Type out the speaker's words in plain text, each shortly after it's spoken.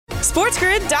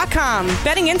SportsGrid.com.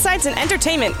 Betting insights and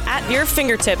entertainment at your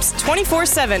fingertips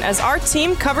 24/7 as our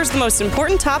team covers the most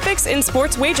important topics in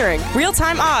sports wagering.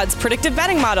 Real-time odds, predictive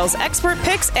betting models, expert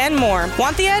picks, and more.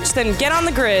 Want the edge? Then get on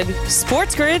the grid.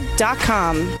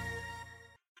 SportsGrid.com.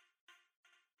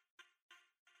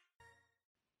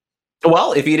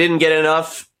 Well, if you didn't get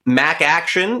enough MAC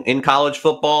action in college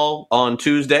football on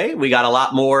Tuesday, we got a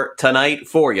lot more tonight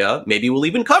for you. Maybe we'll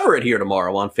even cover it here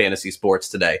tomorrow on Fantasy Sports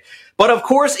Today. But of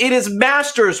course, it is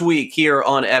Masters Week here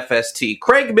on FST.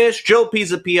 Craig Mish, Joe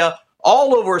Pisapia,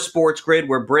 all over Sports Grid.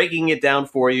 We're breaking it down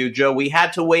for you. Joe, we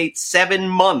had to wait 7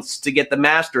 months to get the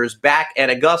Masters back at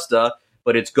Augusta,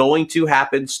 but it's going to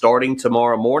happen starting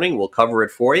tomorrow morning. We'll cover it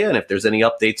for you. And if there's any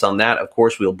updates on that, of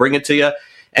course, we'll bring it to you.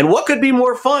 And what could be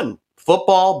more fun?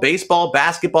 Football, baseball,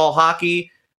 basketball,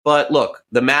 hockey. But look,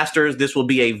 the Masters, this will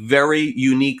be a very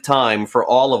unique time for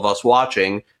all of us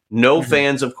watching. No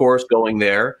fans, of course, going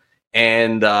there.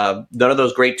 And none of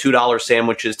those great $2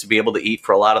 sandwiches to be able to eat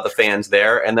for a lot of the fans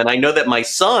there. And then I know that my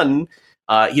son,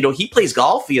 he plays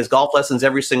golf. He has golf lessons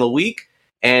every single week.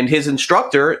 And his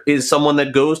instructor is someone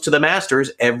that goes to the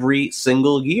Masters every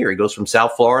single year. He goes from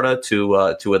South Florida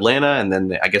to Atlanta, and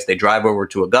then I guess they drive over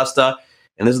to Augusta.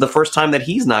 And this is the first time that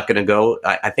he's not going to go,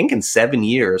 I think, in 7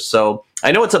 years. So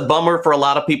I know it's a bummer for a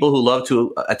lot of people who love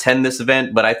to attend this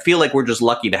event, but I feel like we're just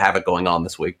lucky to have it going on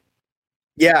this week.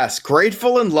 Yes,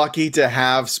 grateful and lucky to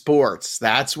have sports.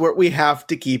 That's what we have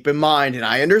to keep in mind. And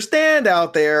I understand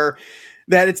out there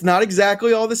that it's not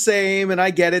exactly all the same. And I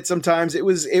get it. Sometimes it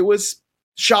was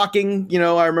shocking.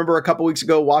 I remember a couple weeks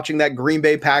ago watching that Green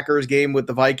Bay Packers game with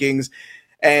the Vikings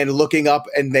and looking up,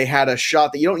 and they had a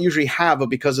shot that you don't usually have, but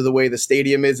because of the way the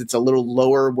stadium is, it's a little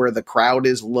lower where the crowd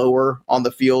is lower on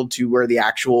the field to where the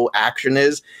actual action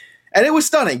is. And it was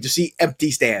stunning to see empty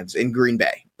stands in Green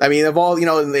Bay. I mean, of all, in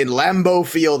Lambeau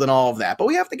Field and all of that. But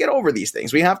we have to get over these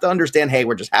things. We have to understand, hey,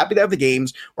 we're just happy to have the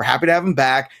games. We're happy to have them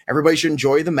back. Everybody should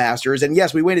enjoy the Masters. And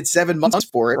yes, we waited 7 months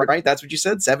for it, right? That's what you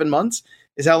said? 7 months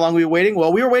is how long we were waiting?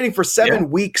 Well, we were waiting for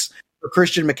 7 weeks for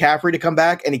Christian McCaffrey to come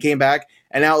back, and he came back.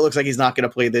 And now it looks like he's not going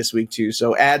to play this week too.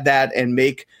 So add that and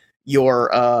make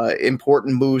your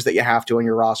important moves that you have to on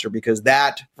your roster, because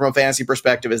that, from a fantasy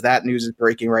perspective, as that news is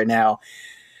breaking right now,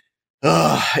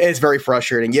 it's very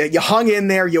frustrating. You hung in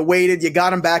there, you waited, you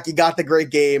got him back, you got the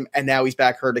great game, and now he's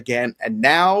back hurt again. And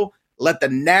now let the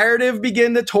narrative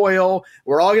begin to toil.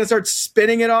 We're all going to start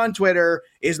spinning it on Twitter.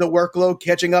 Is the workload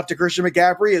catching up to Christian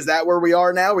McCaffrey? Is that where we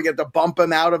are now? We get to bump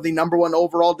him out of the number one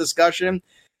overall discussion.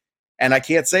 And I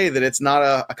can't say that it's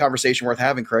not a conversation worth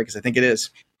having, Craig, because I think it is.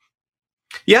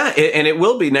 Yeah, and it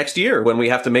will be next year when we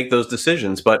have to make those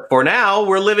decisions. But for now,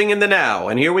 we're living in the now.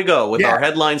 And here we go with our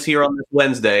headlines here on this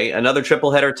Wednesday. Another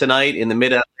triple header tonight in the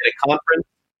Mid-Atlantic Conference.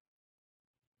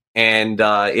 And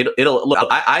it'll look,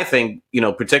 I think,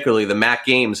 particularly the MAC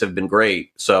games have been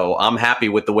great. So I'm happy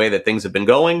with the way that things have been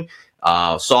going.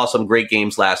 Saw some great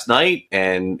games last night,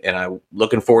 and I'm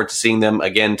looking forward to seeing them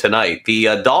again tonight.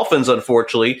 The Dolphins,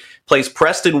 unfortunately, placed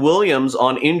Preston Williams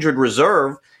on injured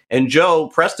reserve. And Joe,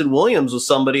 Preston Williams was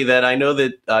somebody that I know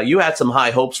that you had some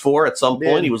high hopes for at some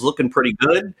point. He was looking pretty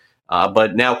good,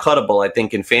 but now cuttable, I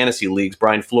think, in fantasy leagues.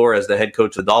 Brian Flores, the head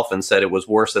coach of the Dolphins, said it was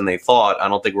worse than they thought. I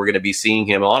don't think we're going to be seeing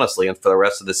him, honestly, for the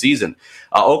rest of the season.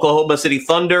 Oklahoma City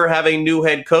Thunder have a new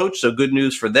head coach, so good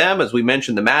news for them. As we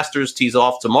mentioned, the Masters tees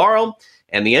off tomorrow,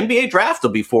 and the NBA draft will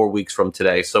be 4 weeks from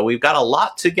today. So we've got a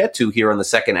lot to get to here in the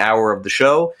second hour of the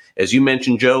show. As you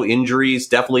mentioned, Joe, injuries,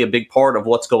 definitely a big part of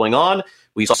what's going on.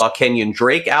 We saw Kenyon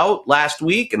Drake out last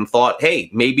week and thought, hey,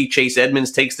 maybe Chase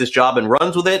Edmonds takes this job and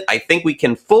runs with it. I think we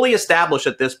can fully establish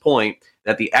at this point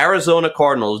that the Arizona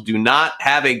Cardinals do not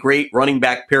have a great running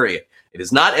back, period. It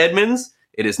is not Edmonds.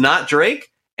 It is not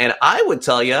Drake. And I would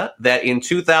tell you that in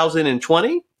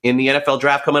 2020, in the NFL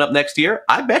draft coming up next year,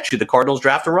 I bet you the Cardinals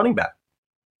draft a running back.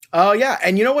 Yeah,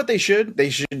 and you know what they should? They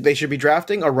should be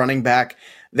drafting a running back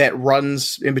that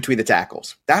runs in between the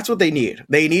tackles. That's what they need.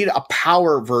 They need a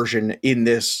power version in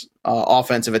this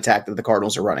offensive attack that the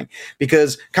Cardinals are running,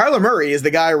 because Kyler Murray is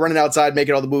the guy running outside,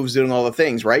 making all the moves, doing all the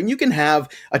things, right? And you can have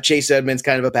a Chase Edmonds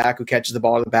kind of a back who catches the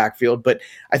ball in the backfield, but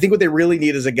I think what they really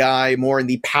need is a guy more in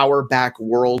the power back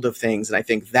world of things, and I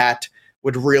think that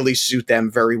would really suit them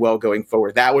very well going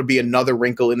forward. That would be another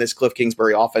wrinkle in this Cliff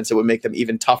Kingsbury offense that would make them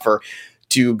even tougher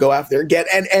to go out there and get,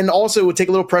 and also would take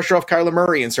a little pressure off Kyler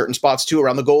Murray in certain spots too,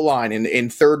 around the goal line, in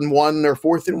 3rd and 1 or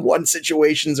 4th and 1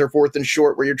 situations, or 4th and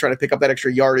short, where you're trying to pick up that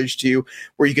extra yardage too,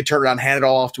 where you could turn around, hand it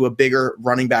all off to a bigger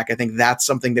running back. I think that's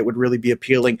something that would really be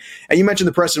appealing. And you mentioned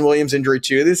the Preston Williams injury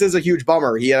too. This is a huge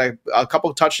bummer. He had a couple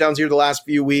of touchdowns here the last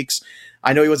few weeks.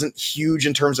 I know he wasn't huge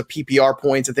in terms of PPR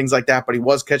points and things like that, but he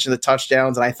was catching the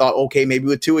touchdowns. And I thought, okay, maybe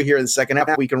with Tua here in the second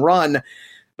half, we can run.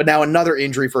 But now another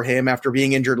injury for him after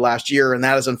being injured last year, and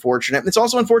that is unfortunate. And it's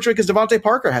also unfortunate because Devontae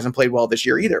Parker hasn't played well this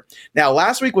year either. Now,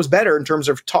 last week was better in terms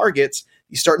of targets.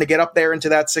 He's starting to get up there into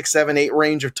that 6, 7, 8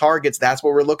 range of targets. That's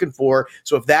what we're looking for.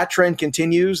 So if that trend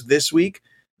continues this week,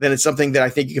 then it's something that I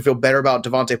think you can feel better about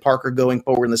Devontae Parker going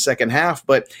forward in the second half.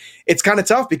 But it's kind of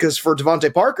tough because for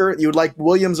Devontae Parker, you would like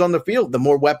Williams on the field. The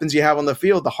more weapons you have on the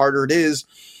field, the harder it is,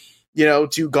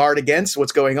 to guard against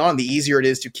what's going on, the easier it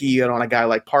is to key in on a guy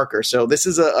like Parker. So this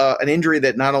is an injury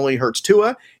that not only hurts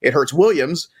Tua, it hurts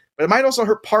Williams, but it might also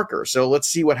hurt Parker. So let's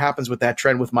see what happens with that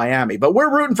trend with Miami. But we're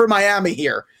rooting for Miami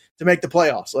here to make the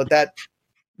playoffs. Let that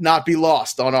not be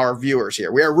lost on our viewers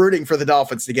here. We are rooting for the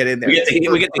Dolphins to get in there.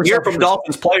 We get to hear from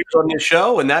Dolphins players on this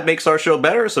show, and that makes our show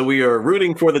better. So we are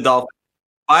rooting for the Dolphins.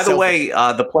 By the way,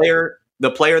 the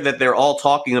player that they're all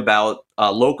talking about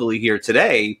locally here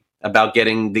today about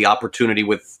getting the opportunity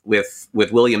with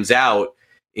Williams out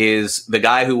is the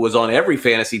guy who was on every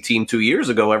fantasy team 2 years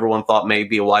ago. Everyone thought may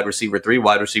be a wide receiver 3,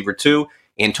 wide receiver 2.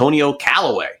 Antonio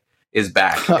Callaway is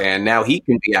back, and now he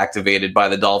can be activated by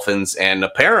the Dolphins. And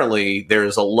apparently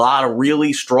there's a lot of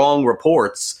really strong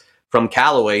reports from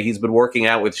Callaway. He's been working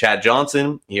out with Chad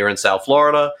Johnson here in South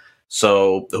Florida.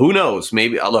 So who knows?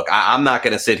 Maybe, look, I'm not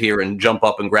going to sit here and jump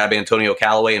up and grab Antonio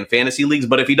Callaway in fantasy leagues,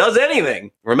 but if he does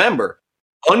anything, remember,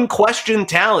 unquestioned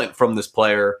talent from this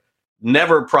player,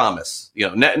 never promise,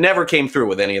 never came through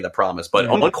with any of the promise, but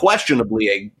unquestionably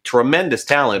a tremendous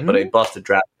talent, but a busted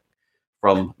draft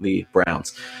from the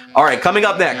Browns. All right, coming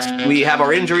up next, we have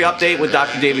our injury update with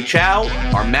Dr. David Chow,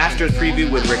 our Masters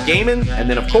preview with Rick Gehman, and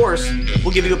then, of course,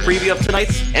 we'll give you a preview of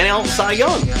tonight's NL Cy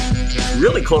Young.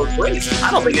 Really close race. I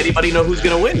don't think anybody knows who's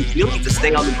going to win. You'll need to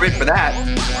stay on the grid for that.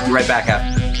 We'll be right back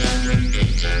after.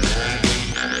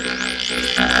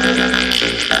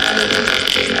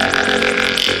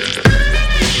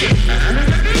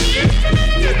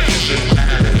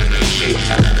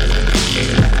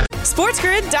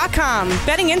 SportsGrid.com.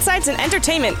 Betting insights and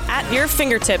entertainment at your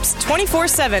fingertips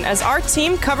 24/7 as our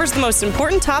team covers the most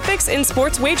important topics in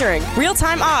sports wagering.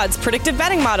 Real-time odds, predictive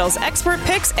betting models, expert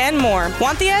picks, and more.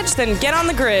 Want the edge? Then get on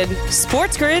the grid.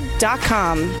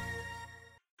 SportsGrid.com.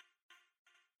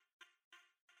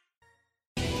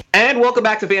 And welcome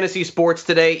back to Fantasy Sports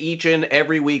Today. Each and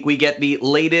every week we get the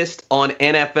latest on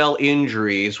NFL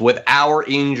injuries with our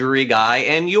injury guy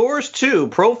and yours too,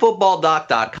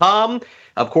 ProFootballDoc.com.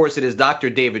 Of course, it is Dr.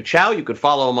 David Chow. You could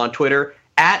follow him on Twitter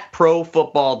at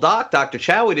ProFootballDoc. Dr.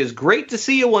 Chow, it is great to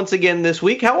see you once again this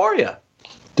week. How are you?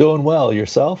 Doing well.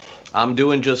 Yourself? I'm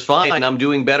doing just fine. I'm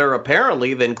doing better,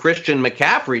 apparently, than Christian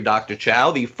McCaffrey, Dr.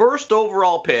 Chow, the first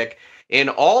overall pick in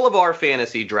all of our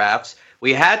fantasy drafts.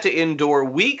 We had to endure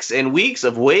weeks and weeks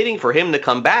of waiting for him to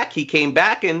come back. He came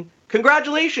back, and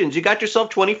congratulations, you got yourself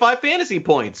 25 fantasy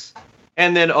points.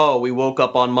 And then, we woke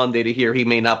up on Monday to hear he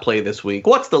may not play this week.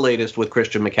 What's the latest with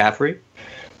Christian McCaffrey?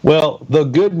 Well, the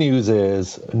good news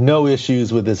is no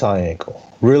issues with his high ankle.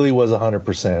 Really was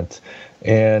 100%.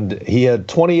 And he had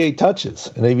 28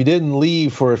 touches. And if he didn't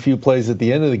leave for a few plays at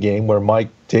the end of the game where Mike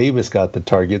Davis got the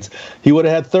targets, he would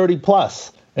have had 30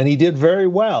 plus. And he did very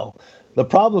well. The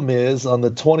problem is, on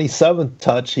the 27th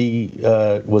touch, he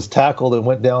was tackled and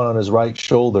went down on his right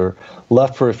shoulder,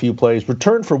 left for a few plays,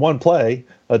 returned for one play,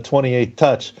 a 28th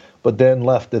touch, but then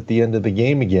left at the end of the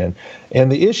game again. And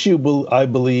the issue, I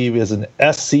believe, is an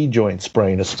SC joint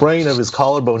sprain, a sprain of his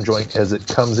collarbone joint as it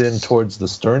comes in towards the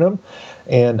sternum.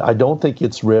 And I don't think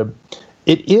it's rib.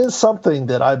 It is something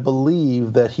that I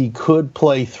believe that he could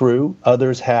play through.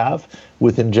 Others have,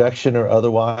 with injection or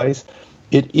otherwise.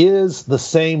 It is the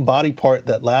same body part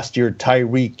that last year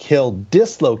Tyreek Hill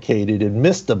dislocated and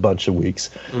missed a bunch of weeks.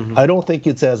 Mm-hmm. I don't think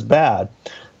it's as bad.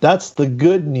 That's the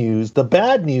good news. The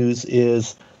bad news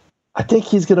is I think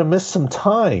he's going to miss some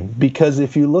time because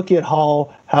if you look at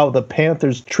how the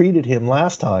Panthers treated him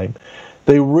last time,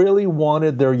 they really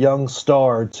wanted their young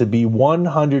star to be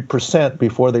 100%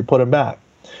 before they put him back.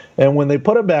 And when they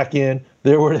put him back in,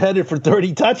 they were headed for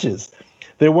 30 touches.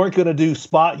 They weren't going to do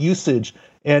spot usage.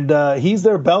 And he's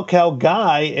their bell cow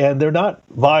guy, and they're not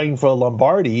vying for a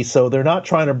Lombardi, so they're not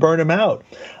trying to burn him out.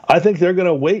 I think they're going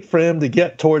to wait for him to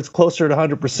get towards closer to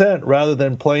 100% rather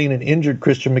than playing an injured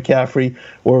Christian McCaffrey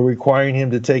or requiring him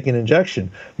to take an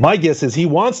injection. My guess is he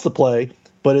wants to play,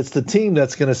 but it's the team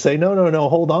that's going to say, no,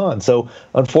 hold on. So,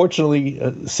 unfortunately,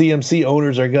 CMC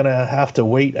owners are going to have to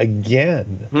wait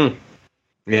again.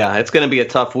 Yeah, it's going to be a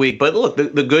tough week. But look,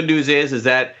 the good news is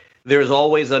that there's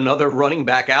always another running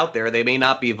back out there. They may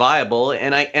not be viable.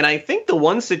 And I think the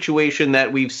one situation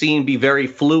that we've seen be very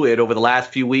fluid over the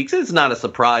last few weeks, it's not a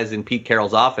surprise in Pete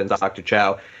Carroll's offense, Dr.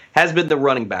 Chow, has been the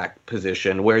running back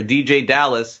position, where DJ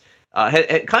Dallas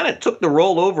had kind of took the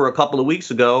role over a couple of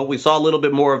weeks ago. We saw a little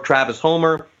bit more of Travis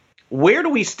Homer. Where do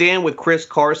we stand with Chris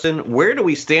Carson? Where do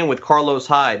we stand with Carlos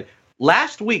Hyde?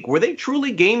 Last week, were they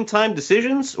truly game time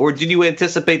decisions, or did you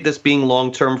anticipate this being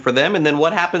long-term for them? And then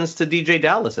what happens to DJ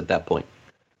Dallas at that point?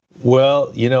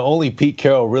 Well, only Pete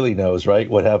Carroll really knows, right,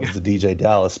 what happens to DJ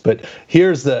Dallas. But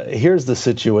here's the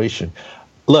situation.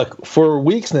 Look, for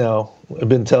weeks now, I've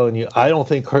been telling you, I don't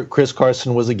think Chris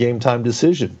Carson was a game time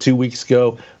decision. 2 weeks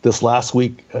ago, this last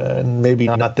week, maybe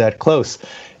not that close.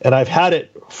 And I've had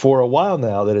it for a while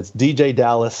now that it's DJ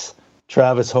Dallas,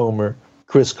 Travis Homer,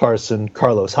 Chris Carson,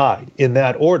 Carlos Hyde, in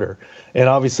that order. And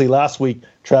obviously last week,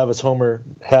 Travis Homer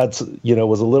was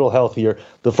a little healthier.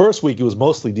 The first week, it was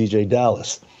mostly DJ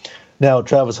Dallas. Now,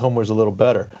 Travis Homer's a little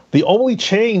better. The only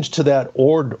change to that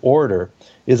order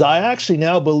is I actually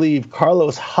now believe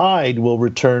Carlos Hyde will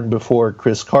return before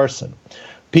Chris Carson.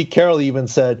 Pete Carroll even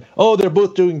said, they're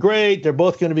both doing great. They're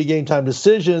both going to be game time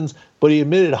decisions. But he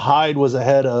admitted Hyde was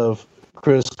ahead of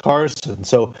Chris Carson.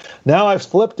 So now I've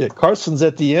flipped it. Carson's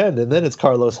at the end, and then it's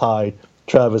Carlos Hyde,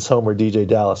 Travis Homer, DJ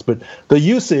Dallas. But the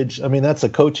usage, that's a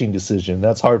coaching decision.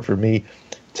 That's hard for me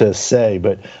to say.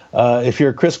 But if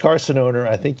you're a Chris Carson owner,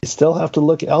 I think you still have to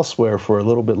look elsewhere for a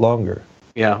little bit longer.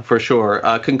 Yeah, for sure.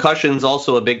 Concussion's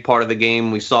also a big part of the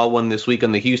game. We saw one this week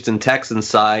on the Houston Texans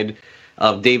side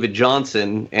of David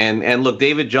Johnson. And look,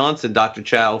 David Johnson, Dr.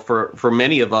 Chow, for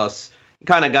many of us,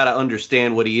 kind of got to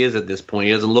understand what he is at this point.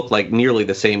 He doesn't look like nearly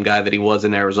the same guy that he was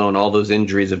in Arizona. All those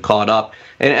injuries have caught up.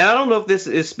 And I don't know if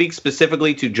this speaks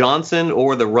specifically to Johnson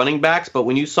or the running backs, but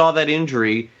when you saw that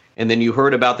injury and then you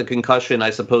heard about the concussion,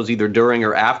 I suppose either during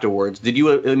or afterwards, did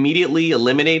you immediately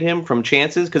eliminate him from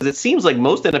chances? Because it seems like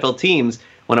most NFL teams,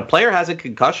 when a player has a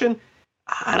concussion,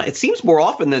 it seems more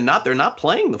often than not they're not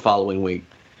playing the following week.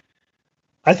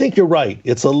 I think you're right.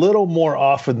 It's a little more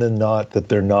often than not that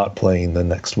they're not playing the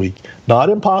next week. Not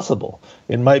impossible.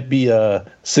 It might be a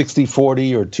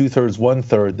 60-40 or 2/3,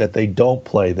 1/3 that they don't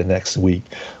play the next week.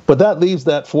 But that leaves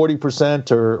that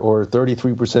 40% or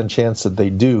 33% chance that they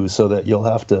do, so that you'll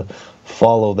have to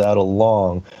follow that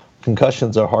along.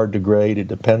 Concussions are hard to grade. It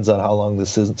depends on how long the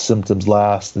symptoms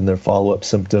last and their follow-up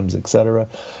symptoms, etc.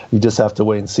 You just have to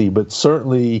wait and see. But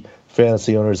certainly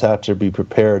fantasy owners have to be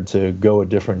prepared to go a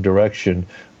different direction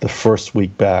the first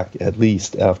week back, at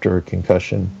least after a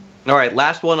concussion. All right,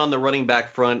 last one on the running back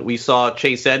front. We saw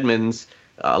Chase Edmonds.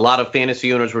 A lot of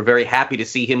fantasy owners were very happy to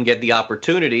see him get the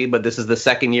opportunity, but this is the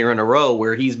second year in a row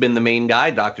where he's been the main guy,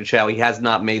 Dr. Chow. He has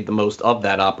not made the most of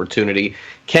that opportunity.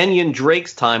 Kenyon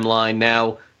Drake's timeline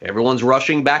now. Everyone's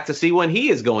rushing back to see when he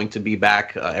is going to be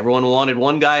back. Everyone wanted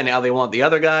one guy, now they want the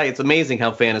other guy. It's amazing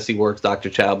how fantasy works,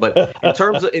 Dr. Chow. But in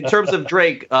terms of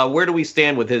Drake, where do we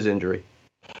stand with his injury?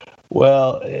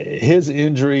 Well, his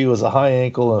injury was a high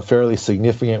ankle, a fairly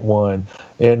significant one.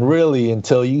 And really,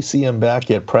 until you see him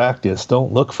back at practice,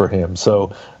 don't look for him.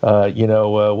 So,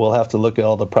 we'll have to look at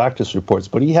all the practice reports.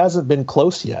 But he hasn't been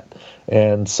close yet.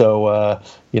 And so,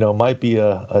 might be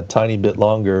a tiny bit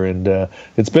longer. And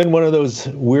it's been one of those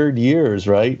weird years,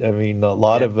 right? I mean, a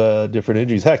lot of different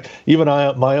injuries. Heck, even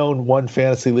my own one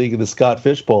fantasy league of the Scott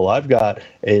Fishbowl, I've got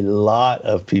a lot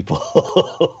of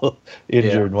people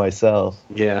injured myself.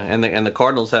 Yeah, and the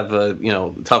Cardinals have a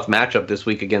tough matchup this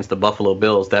week against the Buffalo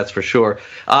Bills, that's for sure.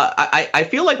 I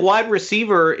feel like wide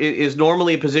receiver is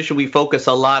normally a position we focus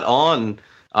a lot on,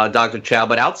 Dr. Chow,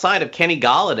 but outside of Kenny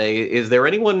Golladay, is there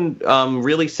anyone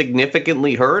really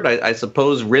significantly hurt? I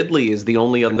suppose Ridley is the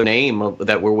only other name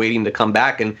that we're waiting to come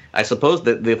back, and I suppose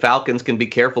that the Falcons can be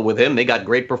careful with him. They got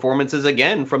great performances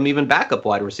again from even backup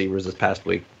wide receivers this past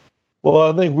week.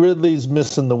 Well, I think Ridley's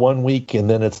missing the 1 week, and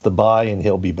then it's the bye, and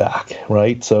he'll be back,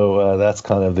 right? So that's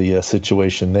kind of the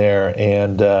situation there.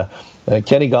 And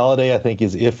Kenny Golladay, I think,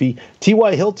 is iffy.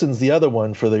 T.Y. Hilton's the other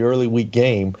one for the early week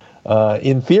game.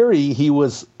 In theory, he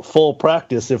was full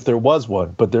practice if there was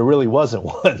one, but there really wasn't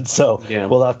one. So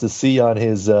We'll have to see on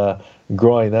his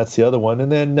groin. That's the other one.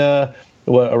 And then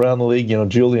around the league,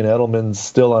 Julian Edelman's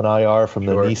still on IR from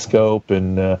the knee scope.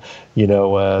 And,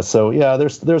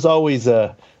 there's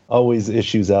always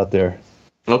issues out there.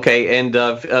 Okay, and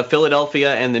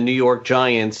Philadelphia and the New York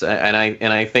Giants, and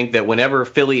I think that whenever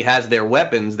Philly has their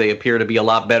weapons, they appear to be a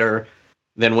lot better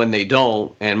than when they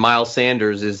don't. And Miles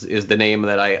Sanders is the name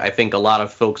that I think a lot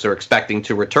of folks are expecting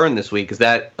to return this week. Is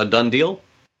that a done deal?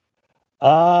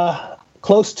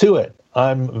 Close to it.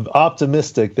 I'm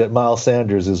optimistic that Miles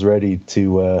Sanders is ready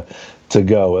to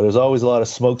go. There's always a lot of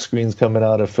smoke screens coming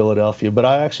out of Philadelphia, but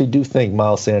I actually do think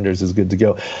Miles Sanders is good to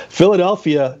go.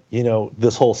 Philadelphia,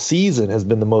 this whole season has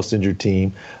been the most injured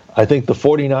team. I think the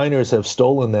 49ers have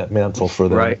stolen that mantle for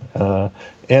them. Right.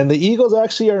 And the Eagles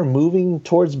actually are moving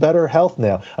towards better health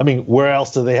now. I mean, where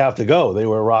else do they have to go? They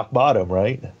were rock bottom,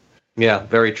 right? Yeah,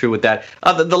 very true with that.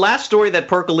 The last story that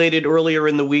percolated earlier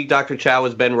in the week, Dr. Chow,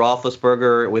 was Ben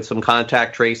Roethlisberger with some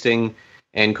contact tracing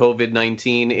and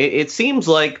COVID-19. It seems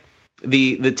like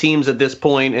the teams at this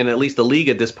point, and at least the league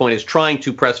at this point, is trying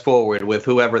to press forward with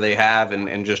whoever they have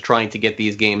and just trying to get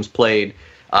these games played.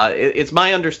 It's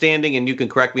my understanding, and you can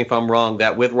correct me if I'm wrong,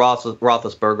 that with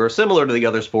Roethlisberger, similar to the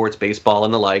other sports, baseball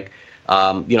and the like,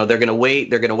 they're going to wait.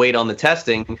 They're going to wait on the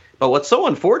testing. But what's so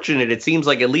unfortunate, it seems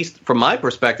like, at least from my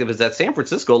perspective, is that San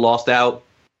Francisco lost out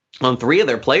on 3 of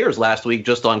their players last week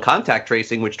just on contact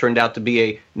tracing, which turned out to be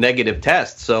a negative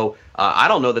test. So I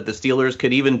don't know that the Steelers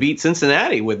could even beat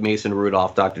Cincinnati with Mason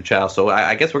Rudolph, Dr. Chow. So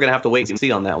I guess we're going to have to wait and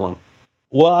see on that one.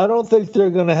 Well, I don't think they're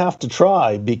going to have to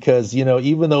try because,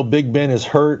 even though Big Ben is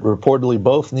hurt, reportedly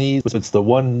both knees, it's the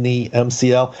one knee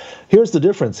MCL. Here's the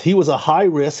difference. He was a high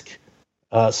risk.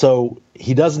 So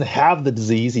he doesn't have the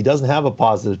disease. He doesn't have a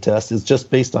positive test. It's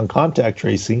just based on contact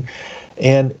tracing.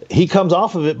 And he comes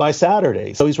off of it by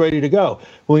Saturday. So he's ready to go.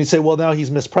 When you say, well, now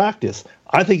he's missed practice,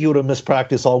 I think he would have missed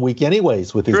practice all week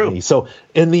anyways with his knee. So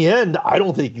in the end, I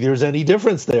don't think there's any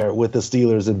difference there with the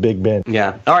Steelers and Big Ben.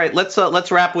 Yeah. All right.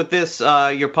 Let's wrap with this.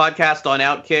 Your podcast on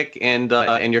Outkick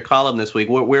and your column this week.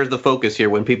 Where's the focus here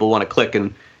when people want to click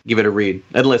and give it a read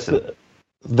and listen?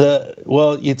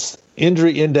 It's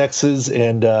injury indexes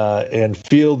and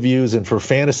field views, and for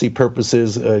fantasy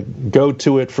purposes, go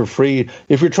to it for free.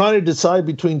 If you're trying to decide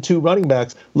between 2 running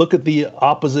backs, look at the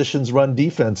opposition's run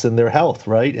defense and their health,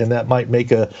 right? And that might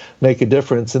make a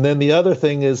difference. And then the other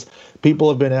thing is, people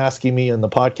have been asking me in the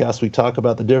podcast, we talk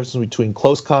about the difference between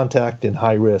close contact and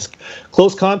high risk.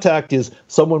 Close contact is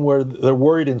someone where they're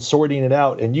worried and sorting it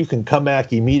out, and you can come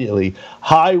back immediately.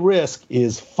 High risk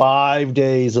is 5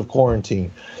 days of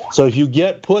quarantine. So if you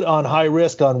get put on high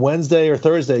risk on Wednesday or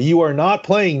Thursday, you are not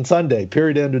playing Sunday,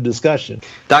 period, end of discussion.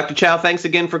 Dr. Chow, thanks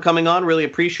again for coming on. Really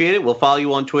appreciate it. We'll follow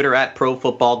you on Twitter at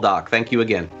ProFootballDoc. Thank you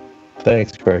again.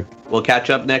 Thanks, Craig. We'll catch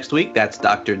up next week. That's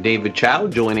Dr. David Chow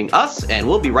joining us, and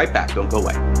we'll be right back. Don't go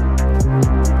away.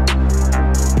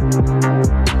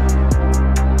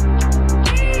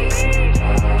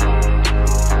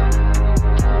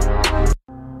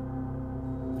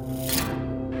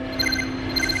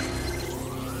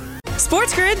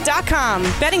 SportsGrid.com.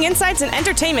 Betting insights and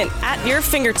entertainment at your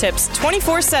fingertips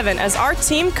 24/7 as our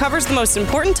team covers the most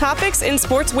important topics in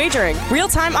sports wagering.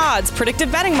 Real-time odds,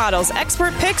 predictive betting models,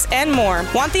 expert picks, and more.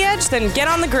 Want the edge? Then get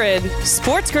on the grid.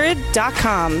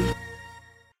 SportsGrid.com.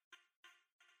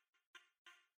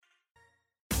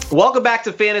 Welcome back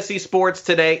to Fantasy Sports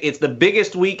Today. It's the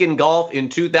biggest week in golf in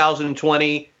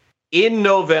 2020 in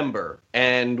November.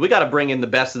 And we got to bring in the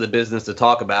best of the business to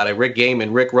talk about it. Rick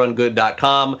Gehman,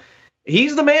 rickrungood.com.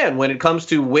 He's the man when it comes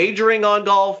to wagering on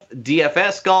golf,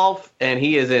 DFS golf, and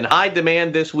he is in high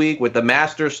demand this week with the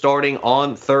Masters starting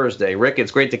on Thursday. Rick,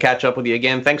 it's great to catch up with you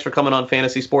again. Thanks for coming on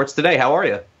Fantasy Sports Today. How are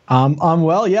you? I'm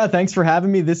well. Yeah, thanks for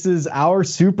having me. This is our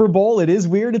Super Bowl. It is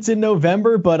weird. It's in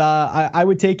November, but I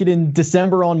would take it in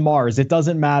December on Mars. It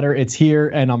doesn't matter. It's here,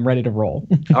 and I'm ready to roll.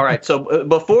 All right. So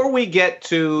before we get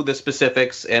to the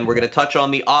specifics, and we're going to touch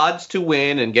on the odds to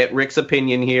win and get Rick's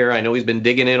opinion here. I know he's been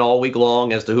digging in all week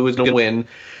long as to who is going to win.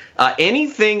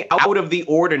 Anything out of the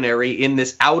ordinary in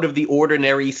this out of the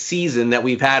ordinary season that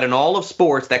we've had in all of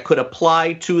sports that could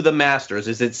apply to the Masters?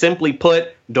 Is it simply put,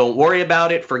 don't worry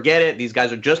about it, forget it, these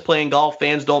guys are just playing golf,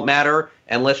 fans don't matter,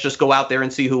 and let's just go out there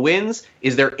and see who wins?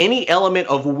 Is there any element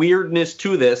of weirdness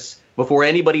to this before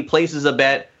anybody places a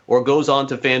bet or goes on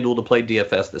to FanDuel to play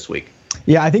DFS this week?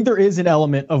 Yeah, I think there is an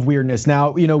element of weirdness.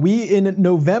 Now, we in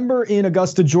November in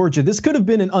Augusta, Georgia, this could have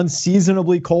been an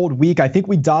unseasonably cold week. I think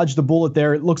we dodged the bullet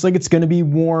there. It looks like it's going to be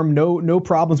warm, no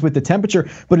problems with the temperature,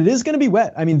 but it is going to be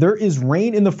wet. I mean, there is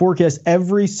rain in the forecast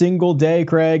every single day,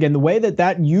 Craig, and the way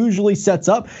that usually sets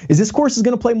up is this course is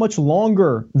going to play much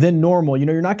longer than normal.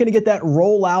 You're not going to get that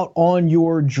rollout on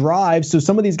your drive, so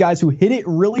some of these guys who hit it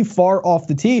really far off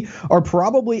the tee are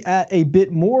probably at a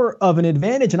bit more of an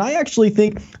advantage, and I actually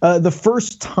think the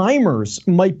first timers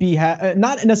might be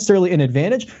not necessarily an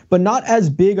advantage, but not as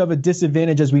big of a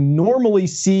disadvantage as we normally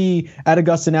see at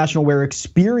Augusta National, where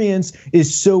experience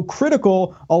is so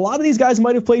critical. A lot of these guys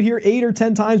might have played here 8 or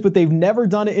 10 times, but they've never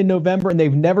done it in November, and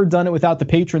they've never done it without the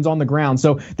patrons on the ground.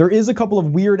 So there is a couple of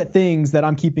weird things that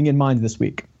I'm keeping in mind this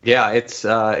week. Yeah, it's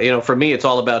for me, it's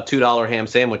all about $2 ham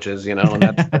sandwiches, and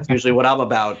that's usually what I'm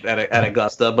about at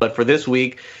Augusta. But for this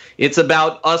week, it's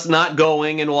about us not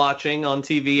going and watching on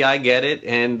TV. I get it,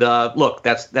 and look,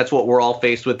 that's what we're all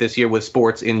faced with this year with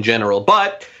sports in general.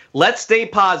 But let's stay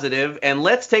positive, and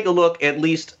let's take a look at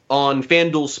least on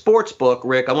FanDuel Sportsbook.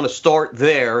 Rick, I want to start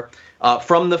there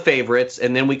from the favorites,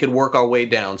 and then we can work our way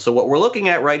down. So what we're looking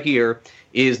at right here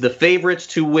is the favorites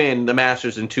to win the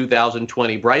Masters in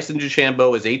 2020. Bryson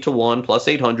DeChambeau is 8-1, plus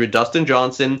 800. Dustin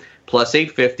Johnson, plus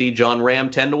 850. John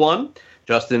Rahm, 10-1.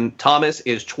 Justin Thomas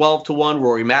is 12-1.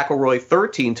 Rory McIlroy,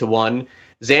 13-1.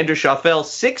 Xander Schauffele,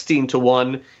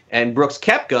 16-1. And Brooks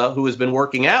Koepka, who has been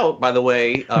working out, by the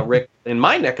way, Rick, in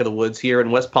my neck of the woods here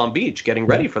in West Palm Beach, getting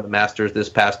ready for the Masters this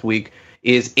past week,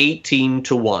 is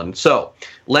 18-1. So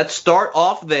let's start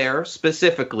off there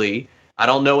specifically. I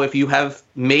don't know if you have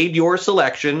made your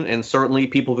selection, and certainly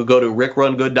people could go to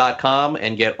rickrungood.com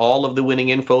and get all of the winning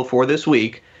info for this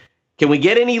week. Can we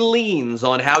get any leans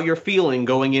on how you're feeling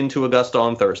going into Augusta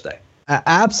on Thursday?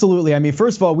 Absolutely. I mean,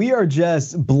 first of all, we are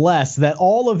just blessed that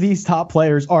all of these top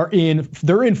players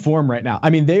they're in form right now. I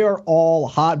mean, they are all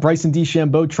hot. Bryson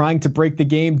DeChambeau trying to break the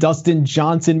game. Dustin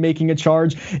Johnson making a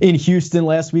charge in Houston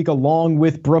last week, along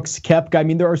with Brooks Koepka. I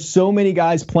mean, there are so many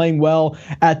guys playing well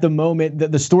at the moment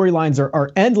that the storylines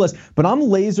are endless, but I'm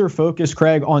laser focused,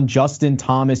 Craig, on Justin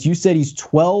Thomas. You said he's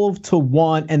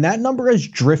 12-1, and that number has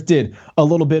drifted a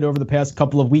little bit over the past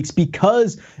couple of weeks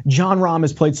because Jon Rahm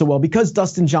has played so well, because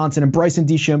Dustin Johnson and Bryson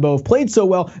DeChambeau have played so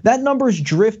well. That number's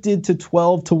drifted to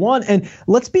 12-1. And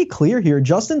let's be clear here,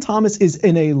 Justin Thomas is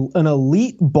an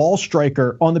elite ball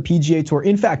striker on the PGA Tour.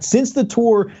 In fact, since the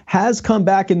tour has come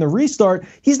back in the restart,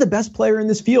 he's the best player in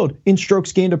this field in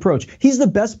strokes gained approach. He's the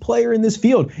best player in this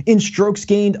field in strokes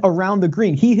gained around the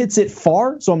green. He hits it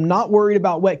far, so I'm not worried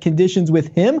about wet conditions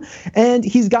with him. And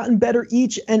he's gotten better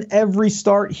each and every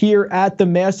start here at the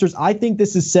Masters. I think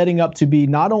this is setting up to be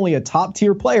not only a top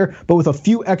tier player, but with a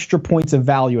few extra points of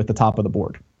value at the top of the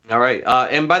board. All right.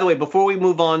 And by the way, before we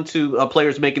move on to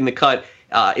players making the cut,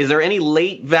 is there any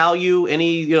late value,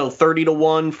 any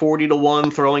 30-1,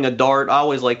 40-1 throwing a dart? I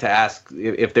always like to ask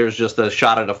if there's just a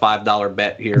shot at a $5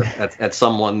 bet here at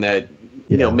someone that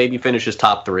maybe finishes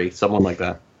top 3, someone like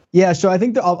that. Yeah, so I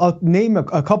think I'll name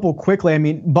a couple quickly. I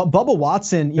mean, Bubba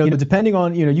Watson, depending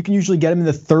on, you can usually get him in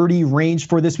the 30 range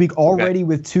for this week already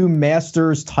with 2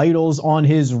 Masters titles on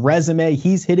his resume.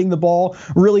 He's hitting the ball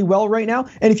really well right now.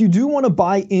 And if you do want to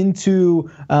buy into,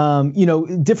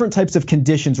 different types of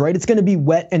conditions, right? It's going to be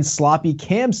wet and sloppy.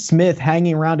 Cam Smith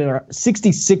hanging around at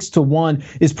 66-1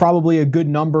 is probably a good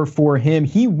number for him.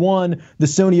 He won the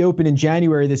Sony Open in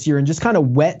January this year in just kind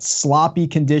of wet, sloppy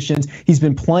conditions. He's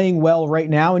been playing well right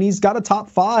now, and he's got a top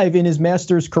 5 in his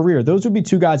Masters career. Those would be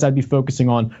 2 guys I'd be focusing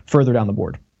on further down the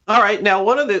board. All right. Now,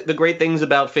 one of the great things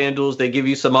about FanDuel is they give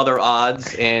you some other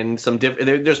odds and some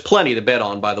different. There's plenty to bet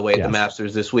on, by the way, at the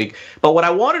Masters this week. But what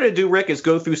I wanted to do, Rick, is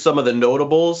go through some of the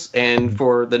notables. And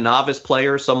for the novice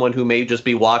player, someone who may just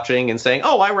be watching and saying,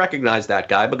 oh, I recognize that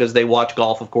guy, because they watch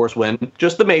golf, of course, when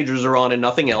just the majors are on and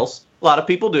nothing else. A lot of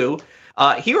people do.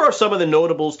 Here are some of the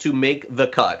notables to make the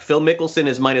cut. Phil Mickelson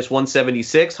is minus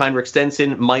 176. Heinrich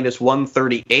Stenson minus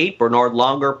 138. Bernard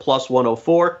Langer plus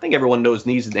 104. I think everyone knows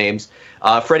these names.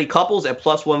 Freddie Couples at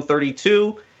plus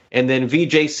 132. And then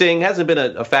Vijay Singh hasn't been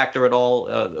a factor at all,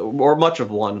 or much of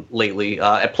one lately,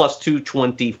 at plus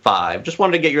 225. Just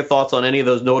wanted to get your thoughts on any of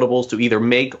those notables to either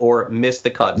make or miss the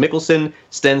cut. Mickelson,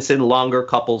 Stenson, Langer,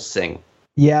 Couples, Singh.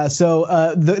 Yeah,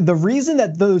 so the reason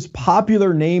that those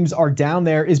popular names are down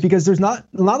there is because there's not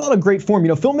a lot of great form.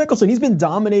 Phil Mickelson, he's been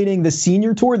dominating the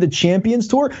Senior Tour, the Champions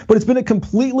Tour, but it's been a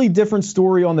completely different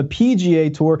story on the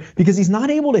PGA Tour because he's not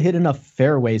able to hit enough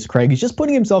fairways, Craig. He's just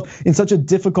putting himself in such a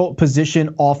difficult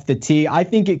position off the tee. I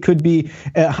think it could be,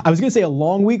 I was going to say a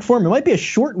long week for him. It might be a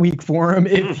short week for him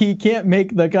if he can't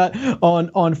make the cut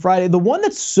on Friday. The one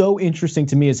that's so interesting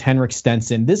to me is Henrik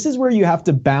Stenson. This is where you have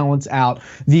to balance out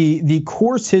the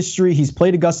course history. He's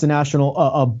played Augusta National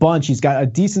a bunch. He's got a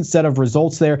decent set of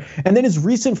results there. And then his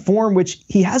recent form, which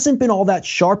he hasn't been all that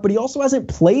sharp, but he also hasn't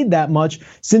played that much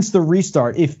since the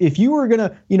restart. If you were going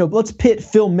to, let's pit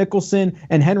Phil Mickelson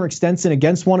and Henrik Stenson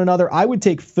against one another, I would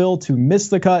take Phil to miss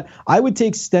the cut. I would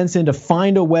take Stenson to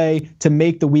find a way to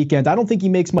make the weekend. I don't think he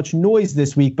makes much noise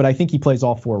this week, but I think he plays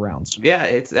all 4 rounds. Yeah,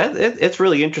 it's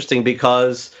really interesting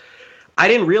because I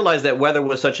didn't realize that weather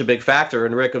was such a big factor.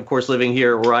 And Rick, of course, living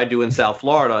here where I do in South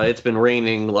Florida, it's been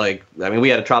raining we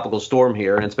had a tropical storm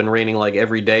here, and it's been raining like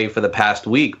every day for the past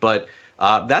week. But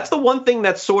that's the one thing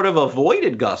that's sort of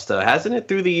avoided Augusta, hasn't it,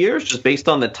 through the years, just based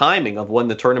on the timing of when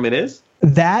the tournament is?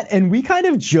 That, and we kind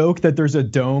of joke that there's a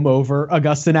dome over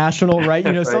Augusta National, right?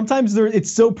 You know, right. Sometimes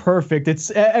it's so perfect. It's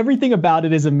everything about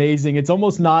it is amazing. It's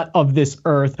almost not of this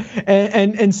earth.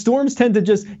 And storms tend to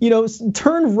just,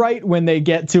 turn right when they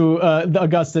get to the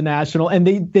Augusta National. And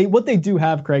they what they do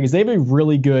have, Craig, is they have a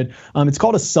really good, it's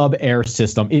called a sub-air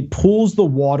system. It pulls the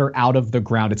water out of the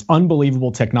ground. It's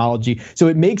unbelievable technology. So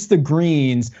it makes the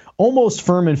greens almost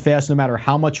firm and fast no matter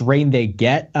how much rain they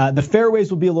get. The fairways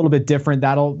will be a little bit different.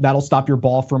 That'll stop your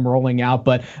ball from rolling out.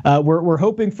 But we're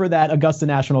hoping for that Augusta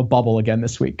National bubble again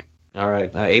this week. All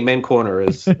right. Amen Corner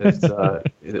is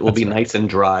it will be nice and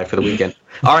dry for the weekend.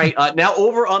 All right. Now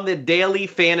over on the daily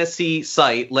fantasy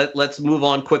site, let's move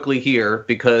on quickly here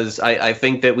because I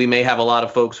think that we may have a lot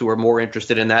of folks who are more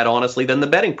interested in that, honestly, than the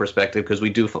betting perspective because we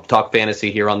do talk fantasy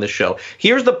here on this show.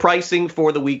 Here's the pricing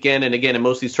for the weekend. And again, in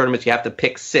most of these tournaments, you have to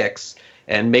pick 6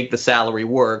 and make the salary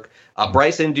work.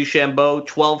 Bryson DeChambeau,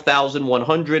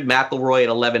 12,100. McIlroy at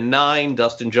 11,900.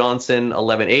 Dustin Johnson,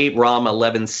 11,800. Rahm,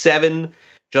 11,700.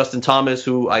 Justin Thomas,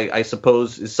 who I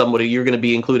suppose is somebody you're going to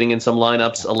be including in some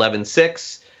lineups,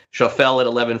 11,600. Schauffele at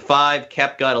 11,500.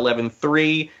 Koepka at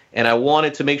 11,300. And I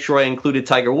wanted to make sure I included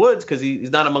Tiger Woods because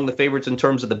he's not among the favorites in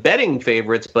terms of the betting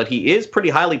favorites, but he is pretty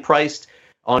highly priced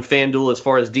on FanDuel as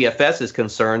far as DFS is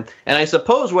concerned. And I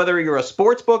suppose whether you're a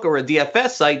sports book or a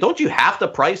DFS site, don't you have to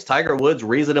price Tiger Woods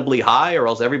reasonably high or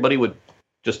else everybody would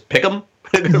just pick him?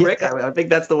 Rick, I think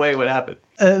that's the way it would happen.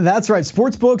 That's right.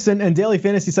 Sports books and daily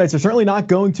fantasy sites are certainly not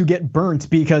going to get burnt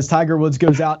because Tiger Woods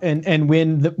goes out and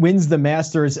wins the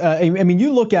Masters. I mean,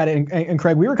 you look at it, and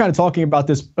Craig, we were kind of talking about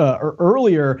this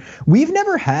earlier. We've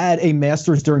never had a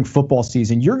Masters during football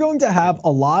season. You're going to have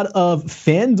a lot of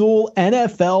FanDuel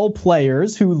NFL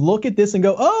players who look at this and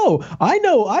go, oh, I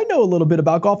know a little bit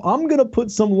about golf. I'm going to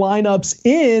put some lineups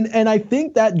in. And I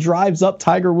think that drives up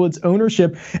Tiger Woods'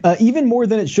 ownership even more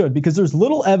than it should because there's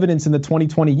little evidence in the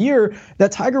 2020 year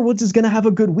that Tiger Woods is going to have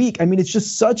a good week. I mean, it's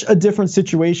just such a different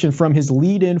situation from his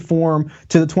lead-in form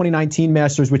to the 2019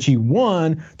 Masters, which he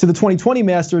won, to the 2020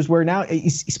 Masters, where now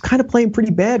he's kind of playing pretty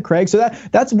bad, Craig. So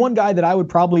that's one guy that I would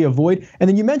probably avoid. And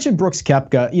then you mentioned Brooks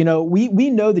Koepka. We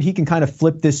know that he can kind of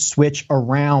flip this switch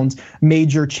around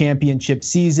major championship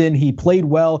season. He played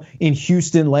well in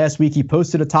Houston last week. He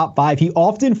posted a top 5. He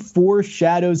often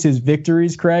foreshadows his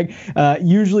victories, Craig.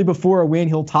 Usually before a win,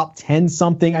 he'll top 10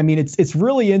 something. I mean, it's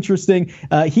really interesting.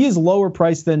 He is lower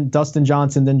priced than Dustin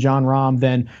Johnson, than Jon Rahm,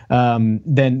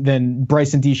 than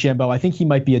Bryson DeChambeau. I think he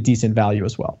might be a decent value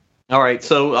as well. All right.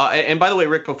 So, and by the way,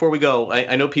 Rick, before we go,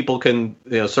 I know people can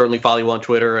certainly follow you on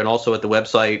Twitter and also at the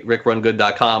website,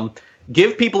 rickrungood.com.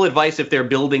 Give people advice if they're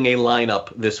building a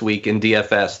lineup this week in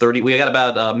DFS. We got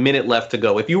about a minute left to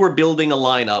go. If you were building a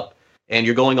lineup and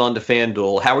you're going on to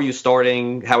FanDuel, how are you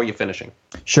starting? How are you finishing?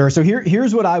 Sure. So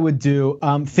here's what I would do.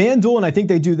 FanDuel, and I think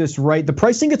they do this right, the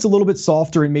pricing gets a little bit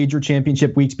softer in major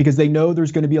championship weeks because they know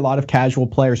there's going to be a lot of casual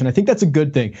players, and I think that's a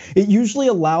good thing. It usually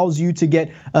allows you to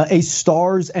get a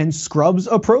stars and scrubs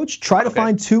approach. Try to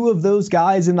find 2 of those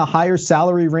guys in the higher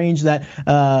salary range that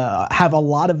have a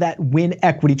lot of that win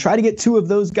equity. Try to get 2 of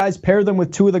those guys, pair them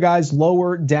with 2 of the guys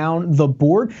lower down the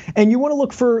board, and you want to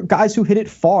look for guys who hit it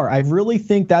far. I really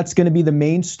think that's going to be the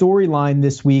main storyline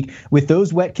this week with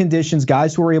those wet conditions, guys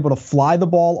who are able to fly the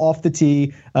ball off the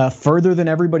tee further than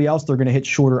everybody else. They're going to hit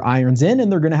shorter irons in,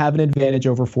 and they're going to have an advantage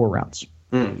over 4 rounds.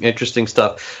 Interesting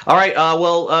stuff. All right.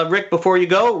 Rick, before you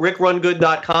go,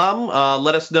 rickrungood.com.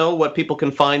 Let us know what people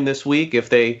can find this week. If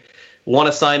they want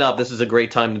to sign up, this is a great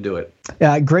time to do it.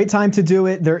 Great time to do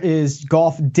it. There is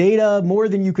golf data, more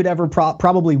than you could ever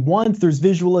probably want. There's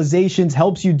visualizations,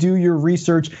 helps you do your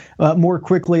research more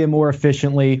quickly and more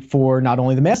efficiently for not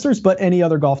only the Masters, but any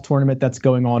other golf tournament that's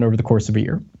going on over the course of a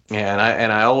year. Yeah,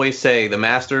 and I always say the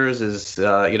Masters is,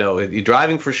 you're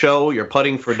driving for show, you're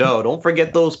putting for dough. Don't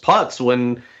forget those putts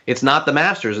when it's not the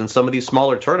Masters and some of these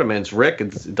smaller tournaments. Rick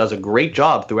does a great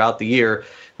job throughout the year.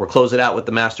 We'll close it out with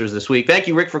the Masters this week. Thank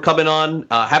you, Rick, for coming on.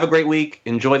 Have a great week.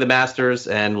 Enjoy the Masters,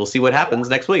 and we'll see what happens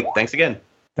next week. Thanks again.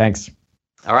 Thanks.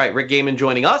 All right, Rick Gehman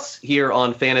joining us here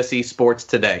on Fantasy Sports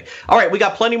Today. All right, we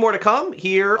got plenty more to come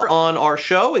here on our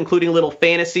show, including a little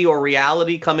fantasy or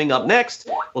reality coming up next.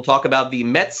 We'll talk about the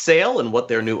Mets sale and what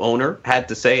their new owner had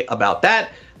to say about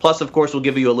that. Plus, of course, we'll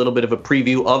give you a little bit of a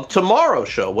preview of tomorrow's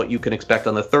show, what you can expect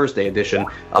on the Thursday edition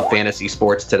of Fantasy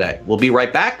Sports Today. We'll be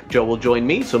right back. Joe will join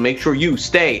me, so make sure you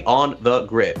stay on the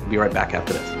grid. We'll be right back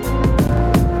after this.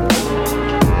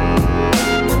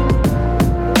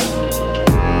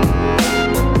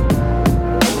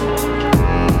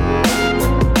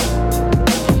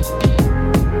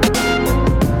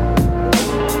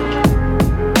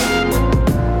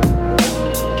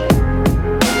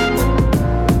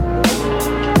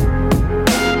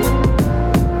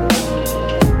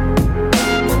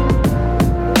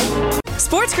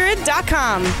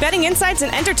 SportsGrid.com. Betting insights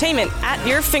and entertainment at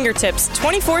your fingertips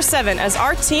 24/7 as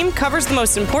our team covers the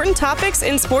most important topics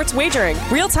in sports wagering.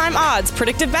 Real-time odds,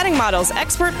 predictive betting models,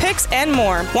 expert picks, and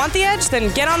more. Want the edge?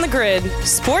 Then get on the grid.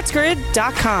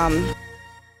 SportsGrid.com.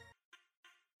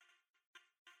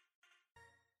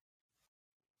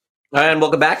 And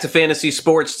welcome back to Fantasy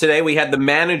Sports. Today we had the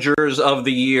managers of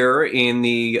the year in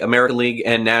the American League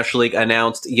and National League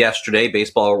announced yesterday,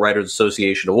 Baseball Writers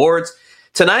Association Awards.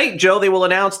 Tonight, Joe, they will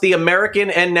announce the American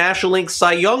and National League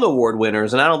Cy Young Award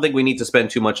winners. And I don't think we need to spend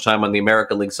too much time on the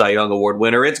American League Cy Young Award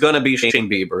winner. It's going to be Shane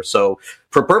Bieber. So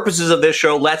for purposes of this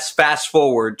show, let's fast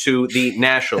forward to the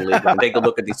National League and take a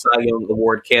look at the Cy Young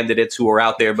Award candidates who are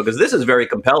out there, because this is very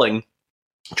compelling.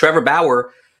 Trevor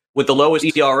Bauer with the lowest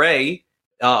ERA,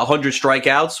 100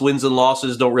 strikeouts, wins and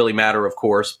losses don't really matter, of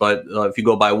course, but if you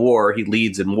go by WAR, he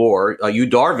leads in WAR. Yu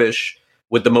Darvish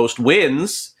with the most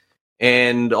wins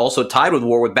and also tied with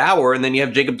WAR with Bauer, and then you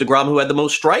have Jacob deGrom, who had the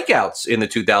most strikeouts in the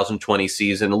 2020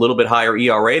 season, a little bit higher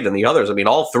ERA than the others. I mean,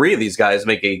 all three of these guys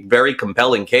make a very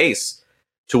compelling case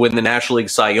to win the National League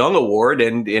Cy Young Award,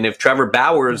 and if Trevor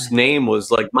Bauer's name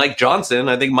was like Mike Johnson,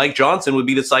 I think Mike Johnson would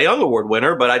be the Cy Young Award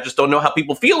winner, but I just don't know how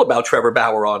people feel about Trevor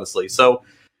Bauer, honestly. So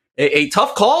a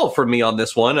tough call for me on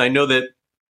this one. I know that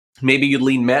maybe you'd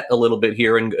lean Met a little bit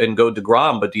here and go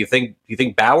DeGrom, but do you think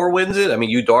Bauer wins it? I mean,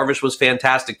 Yu Darvish was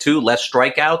fantastic too, less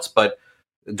strikeouts, but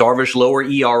Darvish lower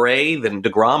ERA than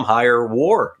DeGrom, higher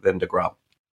WAR than DeGrom.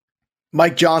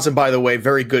 Mike Johnson, by the way,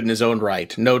 very good in his own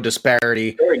right. No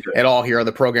disparity at all here on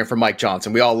the program for Mike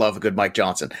Johnson. We all love a good Mike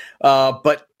Johnson.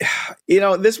 But,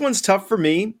 this one's tough for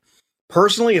me.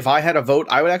 Personally, if I had a vote,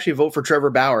 I would actually vote for Trevor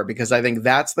Bauer, because I think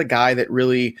that's the guy that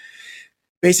really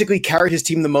basically carried his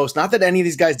team the most. Not that any of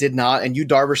these guys did not, and Yu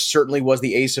Darvish certainly was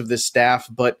the ace of this staff,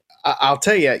 but I'll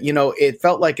tell you, it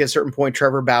felt like at a certain point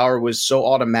Trevor Bauer was so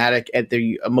automatic at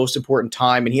the most important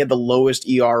time, and he had the lowest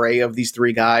ERA of these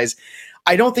three guys.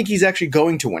 I don't think he's actually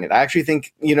going to win it. I actually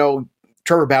think,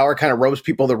 Trevor Bauer kind of rubs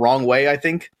people the wrong way, I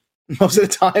think, most of the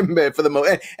time for the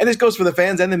most. And this goes for the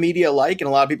fans and the media alike, and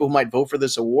a lot of people who might vote for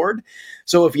this award.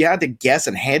 So if you had to guess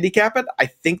and handicap it, I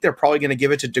think they're probably going to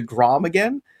give it to DeGrom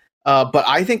again. But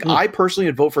I think I personally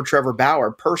would vote for Trevor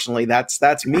Bauer. Personally,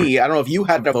 that's me. I don't know if you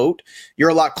had a vote. You're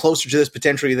a lot closer to this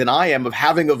potentially than I am of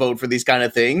having a vote for these kind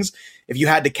of things. If you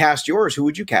had to cast yours, who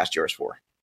would you cast yours for?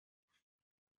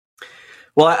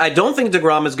 Well, I don't think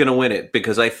DeGrom is going to win it,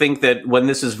 because I think that when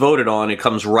this is voted on, it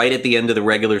comes right at the end of the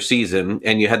regular season,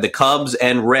 and you had the Cubs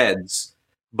and Reds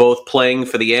both playing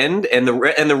for the end, and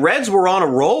the Reds were on a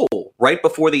roll right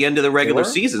before the end of the regular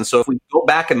season. So if we go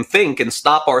back and think and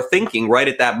stop our thinking right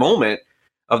at that moment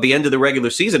of the end of the regular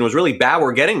season, it was really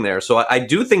Bauer getting there. So I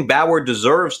do think Bauer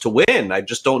deserves to win. I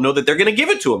just don't know that they're going to give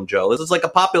it to him, Joe. This is like a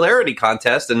popularity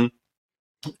contest, and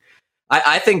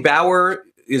I think Bauer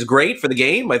is great for the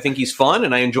game. I think he's fun,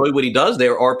 and I enjoy what he does.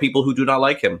 There are people who do not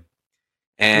like him.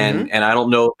 And I don't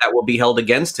know if that will be held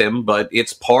against him, but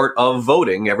it's part of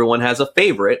voting. Everyone has a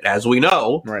favorite, as we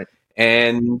know. Right.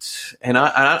 And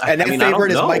that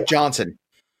favorite is Mike Johnson.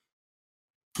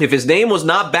 If his name was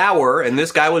not Bauer and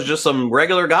this guy was just some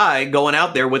regular guy going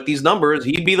out there with these numbers,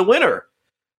 he'd be the winner.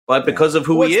 But because of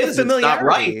who he is, it's not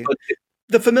right.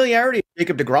 The familiarity of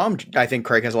Jacob deGrom, I think,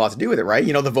 Craig, has a lot to do with it, right?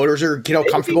 The voters are,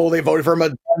 comfortable. They voted for him a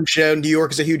bunch. New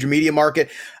York is a huge media market.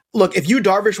 Look, if Yu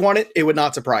Darvish won it, it would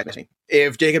not surprise me.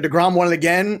 If Jacob deGrom won it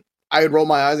again, I would roll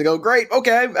my eyes and go, great,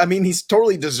 okay. I mean, he's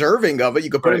totally deserving of it. You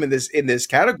could put him in this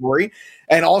category,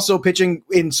 and also pitching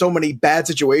in so many bad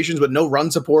situations with no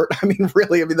run support. I mean,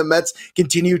 really, the Mets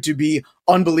continue to be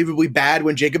unbelievably bad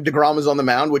when Jacob deGrom is on the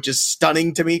mound, which is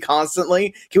stunning to me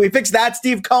constantly. Can we fix that,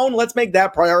 Steve Cohn? Let's make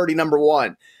that priority number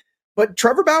one. But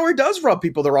Trevor Bauer does rub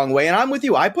people the wrong way, and I'm with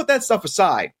you. I put that stuff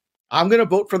aside. I'm going to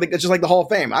vote for it's just like the Hall of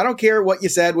Fame. I don't care what you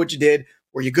said, what you did.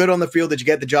 Were you good on the field? Did you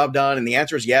get the job done? And the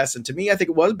answer is yes. And to me, I think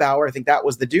it was Bauer. I think that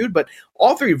was the dude. But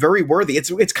all three very worthy.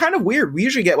 It's kind of weird. We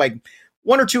usually get like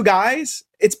one or two guys.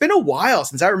 It's been a while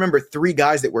since I remember three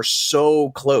guys that were so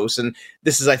close. And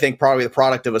this is, I think, probably the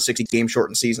product of a 60-game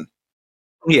shortened season.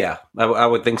 Yeah, I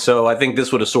would think so. I think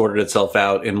this would have sorted itself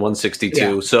out in 162.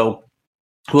 Yeah. So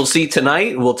we'll see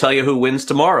tonight. We'll tell you who wins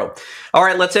tomorrow. All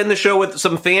right, let's end the show with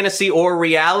some fantasy or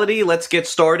reality. Let's get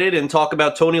started and talk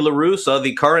about Tony La Russa,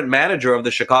 the current manager of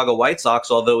the Chicago White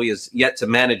Sox, although he has yet to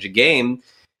manage a game.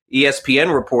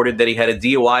 ESPN reported that he had a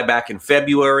DUI back in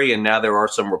February, and now there are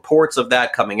some reports of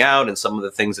that coming out and some of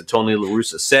the things that Tony La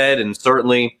Russa said. And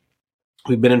certainly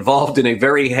we've been involved in a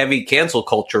very heavy cancel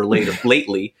culture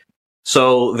lately.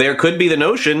 So there could be the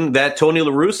notion that Tony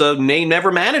La Russa may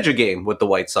never manage a game with the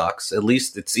White Sox. At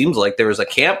least it seems like there is a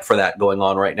camp for that going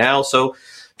on right now. So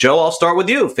Joe, I'll start with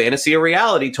you. Fantasy or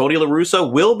reality, Tony La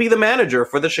Russa will be the manager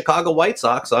for the Chicago White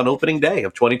Sox on opening day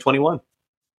of 2021.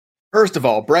 First of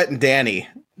all, Brett and Danny,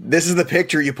 this is the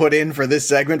picture you put in for this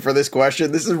segment, for this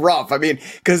question. This is rough. I mean,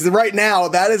 because right now,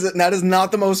 that is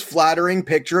not the most flattering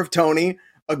picture of Tony,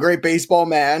 a great baseball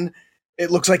man.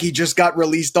 It looks like he just got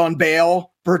released on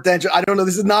bail. Potential. I don't know.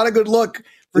 This is not a good look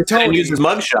for Tony. Use his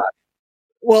mugshot.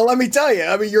 Well, let me tell you.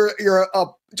 I mean, you're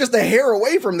just a hair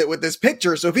away from it with this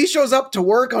picture. So if he shows up to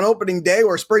work on opening day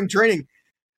or spring training,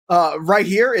 right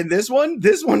here in this one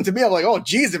to me, I'm like, oh,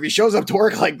 geez, if he shows up to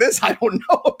work like this, I don't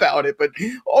know about it. But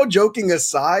all joking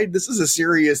aside, this is a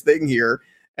serious thing here.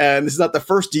 And this is not the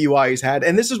first DUI he's had.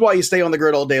 And this is why you stay on the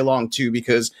grid all day long, too,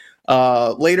 because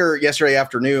later yesterday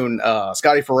afternoon,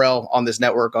 Scotty Farrell on this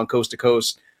network on Coast to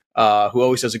Coast, who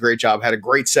always does a great job, had a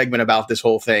great segment about this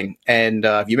whole thing. And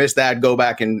if you missed that, go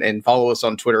back and follow us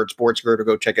on Twitter at SportsGrid or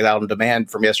go check it out on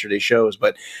demand from yesterday's shows.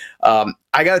 But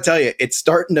I got to tell you, it's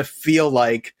starting to feel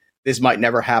like this might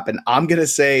never happen. I'm going to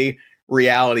say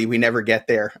reality. We never get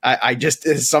there. I just,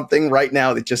 there's something right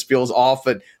now that just feels off.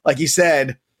 But like you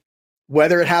said,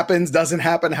 whether it happens, doesn't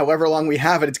happen, however long we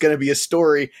have it, it's going to be a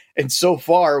story. And so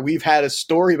far, we've had a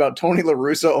story about Tony La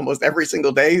Russa almost every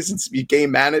single day since he became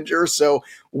manager. So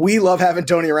we love having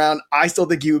Tony around. I still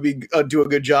think he would do a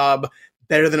good job,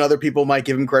 better than other people might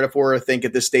give him credit for, I think,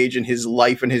 at this stage in his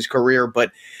life and his career.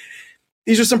 But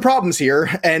these are some problems here.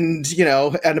 And,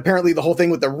 and apparently the whole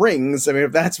thing with the rings, I mean,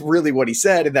 if that's really what he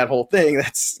said in that whole thing,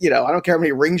 that's, I don't care how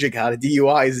many rings you got. A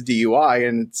DUI is a DUI,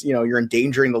 and it's, you're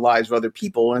endangering the lives of other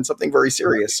people, and it's something very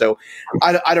serious. So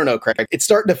I don't know, Craig. It's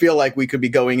starting to feel like we could be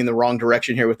going in the wrong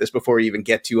direction here with this before we even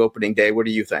get to opening day. What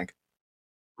do you think?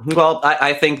 Well,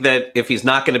 I think that if he's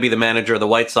not going to be the manager of the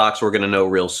White Sox, we're going to know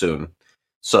real soon.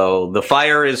 So the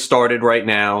fire is started right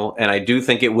now, and I do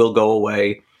think it will go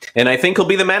away. And I think he'll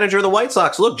be the manager of the White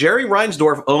Sox. Look, Jerry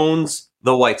Reinsdorf owns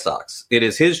the White Sox. It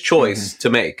is his choice to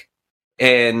make.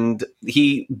 And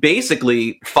he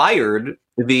basically fired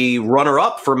the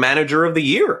runner-up for manager of the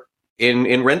year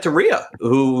in Renteria,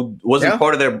 who wasn't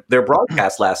part of their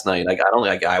broadcast last night.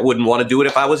 I wouldn't want to do it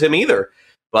if I was him either.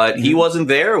 But he wasn't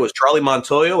there. It was Charlie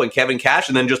Montoyo and Kevin Cash,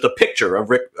 and then just a picture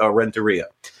of Rick Renteria.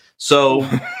 So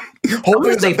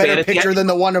hopefully it's a better picture than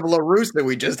the one of La Russa that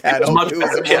we just had. It was much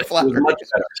better. It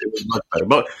was much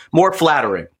better. More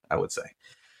flattering, I would say.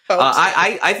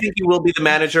 I think he will be the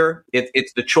manager.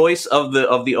 It's the choice of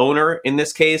the owner in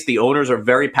this case. The owners are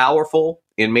very powerful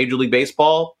in Major League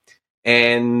Baseball.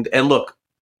 And look,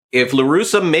 if La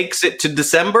Russa makes it to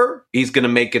December, he's going to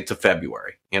make it to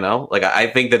February.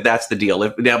 I think that's the deal.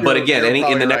 But again,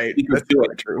 in the next week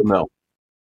or two, no.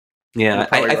 Yeah,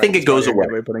 I think it goes away.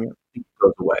 It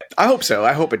goes away. I hope so.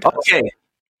 I hope it does. Okay.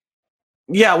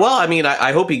 Yeah, well, I mean,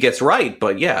 I hope he gets right,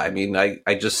 but yeah, I mean,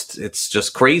 it's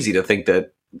just crazy to think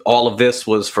that all of this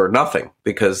was for nothing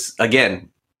because, again,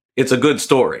 it's a good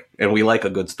story, and we like a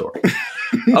good story.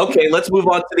 Okay, let's move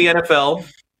on to the NFL.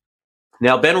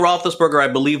 Now, Ben Roethlisberger, I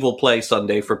believe, will play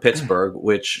Sunday for Pittsburgh,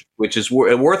 which is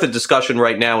worth a discussion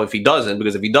right now if he doesn't,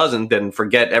 because if he doesn't, then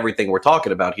forget everything we're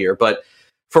talking about here. But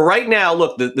for right now,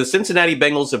 look, the Cincinnati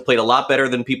Bengals have played a lot better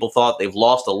than people thought. They've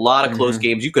lost a lot of close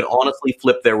games. You could honestly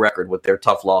flip their record with their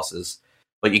tough losses,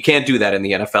 but you can't do that in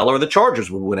the NFL, or the Chargers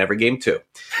would win every game too.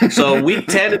 So Week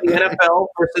 10 of the NFL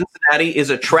for Cincinnati is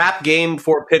a trap game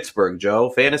for Pittsburgh, Joe.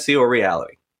 Fantasy or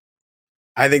reality?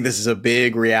 I think this is a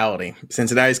big reality.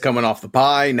 Cincinnati's coming off the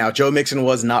bye. Now, Joe Mixon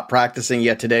was not practicing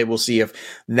yet today. We'll see if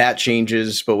that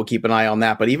changes, but we'll keep an eye on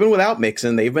that. But even without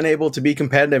Mixon, they've been able to be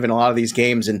competitive in a lot of these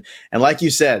games. And like you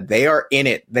said, they are in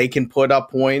it. They can put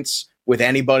up points with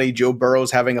anybody. Joe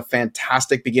Burrow's having a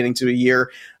fantastic beginning to the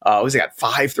year. He's got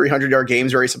 5 300-yard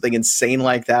games or something insane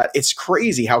like that. It's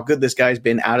crazy how good this guy's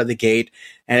been out of the gate.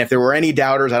 And if there were any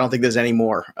doubters, I don't think there's any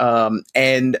more.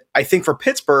 And I think for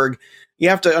Pittsburgh, you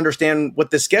have to understand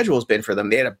what the schedule has been for them.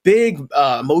 They had a big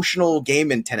emotional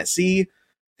game in Tennessee.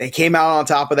 They came out on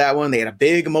top of that one. They had a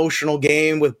big emotional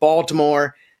game with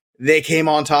Baltimore. They came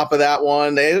on top of that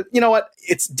one. You know what?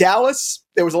 It's Dallas.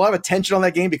 There was a lot of attention on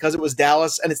that game because it was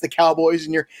Dallas, and it's the Cowboys,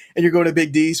 and you're going to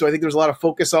Big D. So I think there's a lot of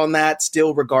focus on that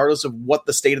still, regardless of what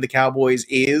the state of the Cowboys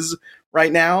is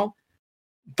right now.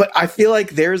 But I feel like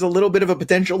there's a little bit of a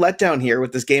potential letdown here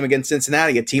with this game against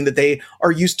Cincinnati, a team that they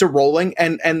are used to rolling,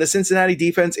 and the Cincinnati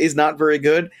defense is not very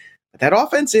good. But that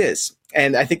offense is.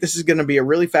 And I think this is going to be a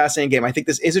really fascinating game. I think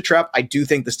this is a trap. I do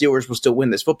think the Steelers will still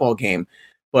win this football game,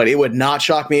 but it would not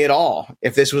shock me at all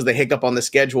if this was the hiccup on the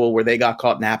schedule where they got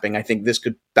caught napping. I think this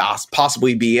could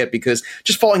possibly be it, because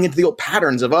just falling into the old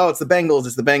patterns of, it's the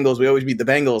Bengals, we always beat the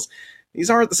Bengals. These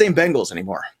aren't the same Bengals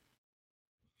anymore.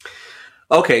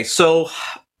 Okay, so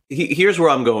here's where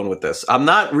I'm going with this. I'm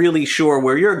not really sure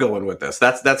where you're going with this.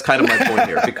 That's kind of my point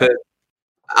here, because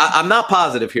I'm not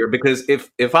positive here, because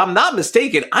if I'm not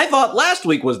mistaken, I thought last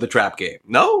week was the trap game.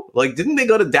 No? Like, didn't they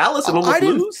go to Dallas and almost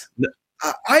lose?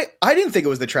 I didn't think it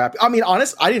was the trap. I mean,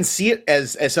 honest, I didn't see it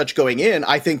as such going in.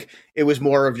 I think it was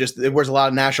more of just there was a lot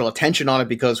of national attention on it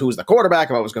because who was the quarterback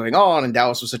and what was going on, and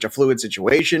Dallas was such a fluid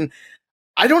situation.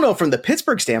 I don't know, from the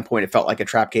Pittsburgh standpoint, it felt like a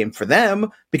trap game for them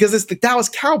because it's the Dallas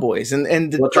Cowboys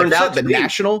and well, turned out the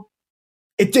national.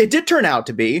 It did turn out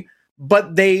to be,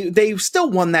 but they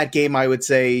still won that game, I would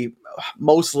say,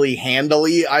 mostly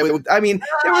handily. I mean,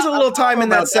 there was a little time in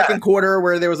that second quarter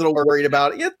where there was a little worried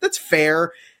about it. Yeah, that's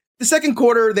fair. The second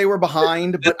quarter, they were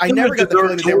behind, but I never got the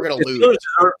feeling that they were going to lose.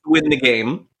 To win the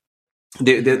game.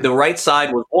 The right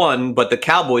side was won, but the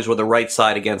Cowboys were the right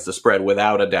side against the spread,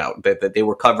 without a doubt. That they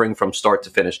were covering from start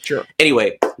to finish. Sure.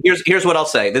 Anyway, here's what I'll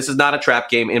say. This is not a trap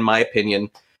game, in my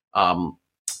opinion.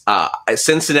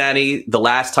 Cincinnati, the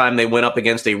last time they went up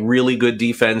against a really good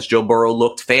defense, Joe Burrow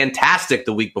looked fantastic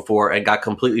the week before and got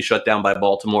completely shut down by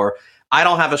Baltimore. I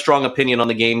don't have a strong opinion on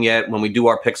the game yet. When we do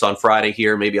our picks on Friday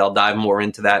here, maybe I'll dive more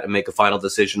into that and make a final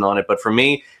decision on it. But for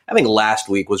me, I think last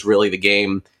week was really the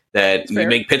game that you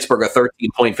make Pittsburgh a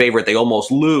 13-point favorite. They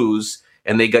almost lose,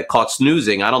 and they get caught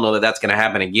snoozing. I don't know that that's going to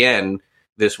happen again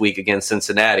this week against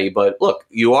Cincinnati. But look,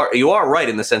 you are right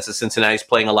in the sense that Cincinnati's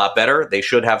playing a lot better. They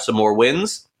should have some more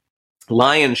wins.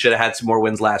 Lions should have had some more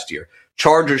wins last year.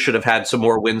 Chargers should have had some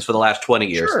more wins for the last 20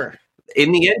 years. Sure.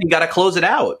 In the end, you got to close it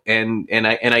out. And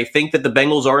I think that the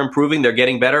Bengals are improving. They're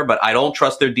getting better, but I don't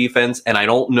trust their defense, and I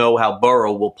don't know how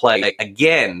Burrow will play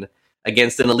again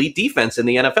against an elite defense in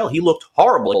the NFL. He looked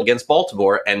horrible against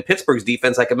Baltimore, and Pittsburgh's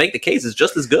defense, I can make the case, is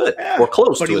just as good or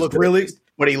close to as good.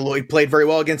 But he played very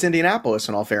well against Indianapolis,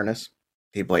 in all fairness.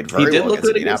 He played very well against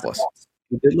Indianapolis.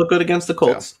 He did look good against the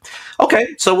Colts. Yeah.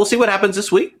 Okay, so we'll see what happens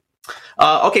this week.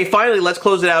 Okay, finally, let's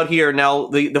close it out here. Now,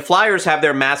 the Flyers have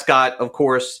their mascot, of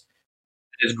course,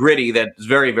 is Gritty, that is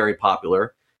very, very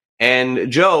popular.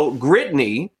 And Joe,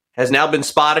 Gritney has now been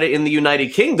spotted in the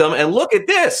United Kingdom, and look at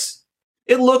this.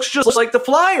 It looks just like the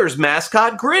Flyers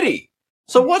mascot, Gritty.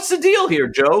 So what's the deal here,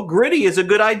 Joe? Gritty is a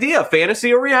good idea,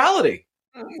 fantasy or reality?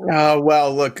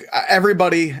 Well, look,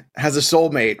 everybody has a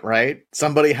soulmate, right?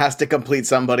 Somebody has to complete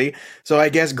somebody. So I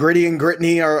guess Gritty and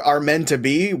Gritney are meant to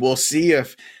be. We'll see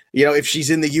if she's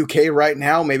in the UK right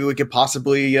now, maybe we could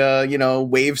possibly,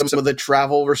 waive some of the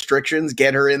travel restrictions,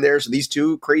 get her in there so these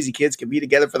two crazy kids can be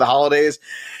together for the holidays.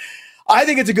 I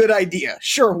think it's a good idea.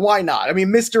 Sure, why not? I mean,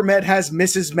 Mr. Met has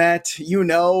Mrs. Met,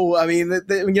 I mean,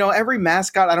 every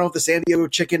mascot, I don't know if the San Diego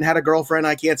Chicken had a girlfriend.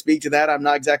 I can't speak to that. I'm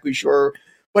not exactly sure.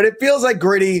 But it feels like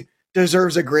Gritty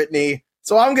deserves a Gritney.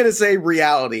 So I'm going to say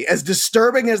reality. As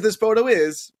disturbing as this photo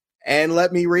is, and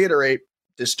let me reiterate,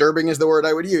 disturbing is the word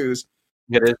I would use.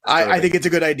 I think it's a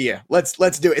good idea. Let's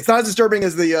do it. It's not as disturbing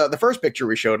as the first picture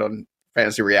we showed on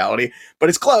Fantasy Reality, but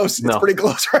it's close. It's pretty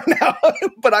close right now.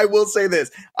 But I will say this.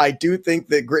 I do think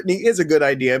that Gritney is a good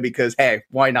idea because, hey,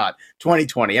 why not?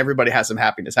 2020, everybody has some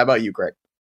happiness. How about you, Greg?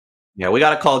 Yeah, we got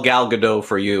to call Gal Gadot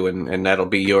for you, and that'll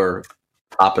be your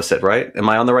opposite, right? Am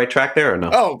I on the right track there or no?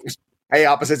 Oh, hey,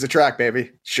 opposites attract,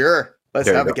 baby. Sure. Let's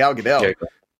have a Gal Gadot.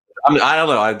 I don't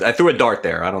know. I threw a dart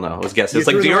there. I don't know. I was guessing. It's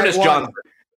like Dearness Johnson.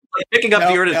 Like picking up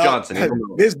Dearness Johnson.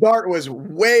 This dart was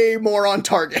way more on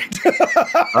target.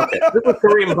 Okay. This was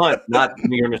Kareem Hunt, not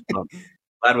Dearness Johnson.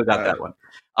 Glad we got that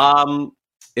one.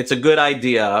 It's a good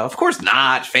idea. Of course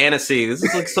not. Fantasy. This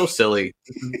is like so silly.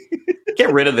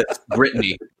 Get rid of this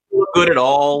Britney. Look good at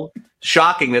all.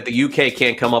 Shocking that the UK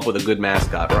can't come up with a good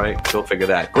mascot, right? Go figure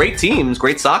that. Great teams,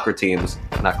 great soccer teams,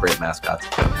 not great mascots.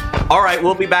 All right,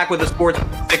 we'll be back with the Sports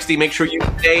 60. Make sure you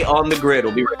stay on the grid.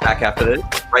 We'll be right back after this,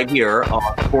 right here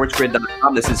on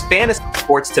sportsgrid.com. This is Fantasy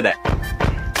Sports Today.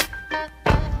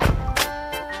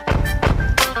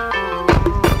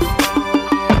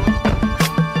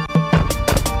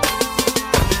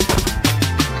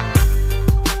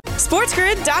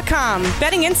 SportsGrid.com.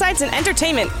 Betting insights and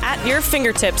entertainment at your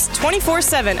fingertips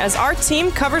 24/7 as our team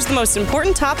covers the most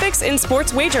important topics in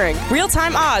sports wagering.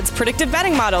 Real-time odds, predictive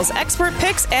betting models, expert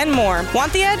picks, and more.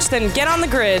 Want the edge? Then get on the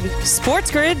grid.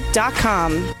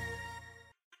 SportsGrid.com.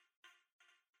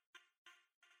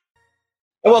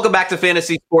 And welcome back to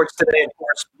Fantasy Sports Today. Of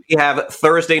course, we have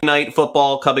Thursday night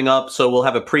football coming up, so we'll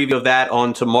have a preview of that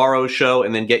on tomorrow's show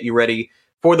and then get you ready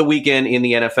for the weekend in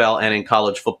the NFL and in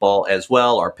college football as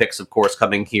well. Our picks, of course,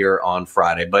 coming here on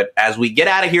Friday. But as we get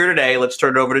out of here today, let's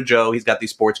turn it over to Joe. He's got the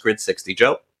Sports Grid 60.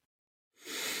 Joe?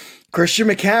 Christian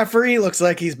McCaffrey looks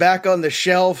like he's back on the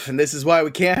shelf, and this is why we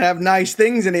can't have nice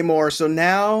things anymore. So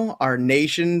now our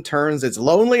nation turns its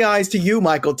lonely eyes to you,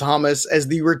 Michael Thomas, as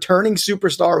the returning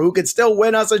superstar who could still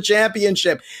win us a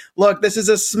championship. Look, this is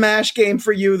a smash game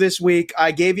for you this week.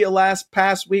 I gave you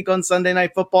past week on Sunday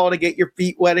Night Football to get your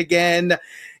feet wet again.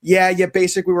 Yeah, you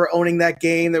basically were owning that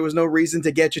game. There was no reason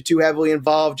to get you too heavily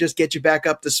involved, just get you back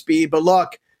up to speed. But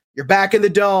look, you're back in the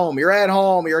dome. You're at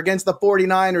home. You're against the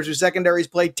 49ers, whose secondaries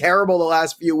played terrible the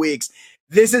last few weeks.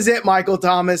 This is it, Michael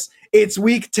Thomas. It's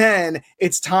week 10.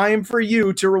 It's time for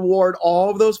you to reward all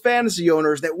of those fantasy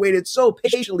owners that waited so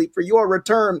patiently for your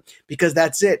return, because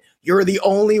that's it. You're the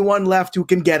only one left who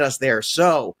can get us there.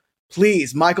 So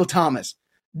please, Michael Thomas,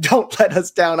 don't let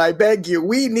us down. I beg you.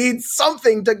 We need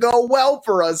something to go well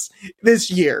for us this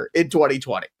year in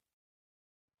 2020.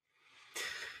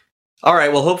 All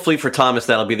right, well, hopefully for Thomas,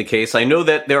 that'll be the case. I know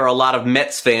that there are a lot of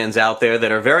Mets fans out there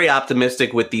that are very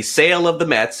optimistic with the sale of the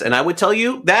Mets, and I would tell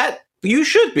you that you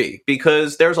should be,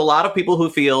 because there's a lot of people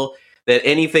who feel that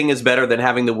anything is better than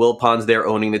having the Wilpons there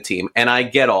owning the team, and I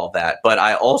get all that, but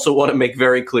I also want to make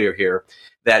very clear here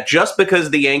that just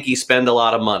because the Yankees spend a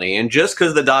lot of money, and just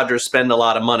because the Dodgers spend a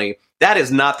lot of money, that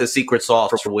is not the secret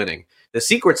sauce for winning. The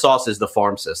secret sauce is the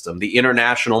farm system, the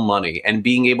international money, and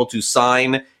being able to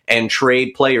sign and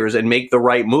trade players and make the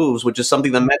right moves, which is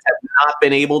something the Mets have not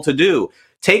been able to do.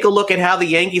 Take a look at how the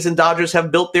Yankees and Dodgers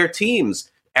have built their teams.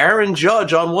 Aaron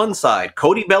Judge on one side,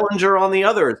 Cody Bellinger on the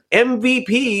other.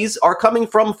 MVPs are coming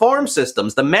from farm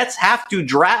systems. The Mets have to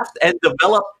draft and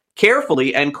develop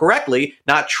carefully and correctly,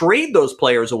 not trade those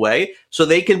players away so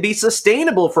they can be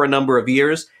sustainable for a number of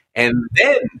years. And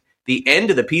then the end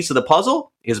of the piece of the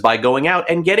puzzle is by going out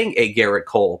and getting a Garrett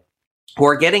Cole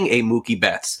or getting a Mookie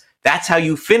Betts. That's how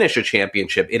you finish a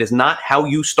championship. It is not how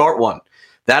you start one.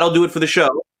 That'll do it for the show.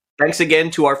 Thanks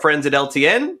again to our friends at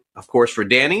LTN, of course, for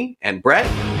Danny and Brett,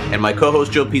 and my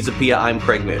co-host Joe Pisapia. I'm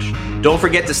Craig Mish. Don't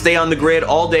forget to stay on the grid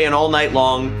all day and all night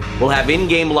long. We'll have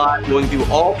in-game live going through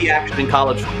all the action in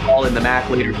college football in the MAC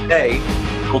later today.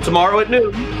 Till tomorrow at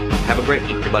noon. Have a great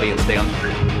week, everybody, and stay on the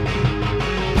grid.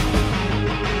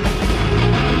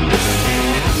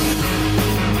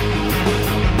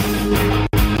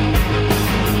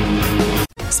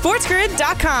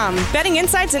 SportsGrid.com. Betting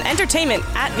insights and entertainment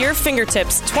at your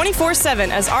fingertips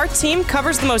 24/7 as our team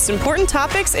covers the most important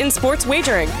topics in sports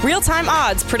wagering. Real-time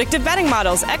odds, predictive betting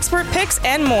models, expert picks,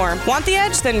 and more. Want the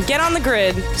edge? Then get on the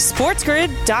grid.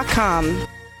 SportsGrid.com.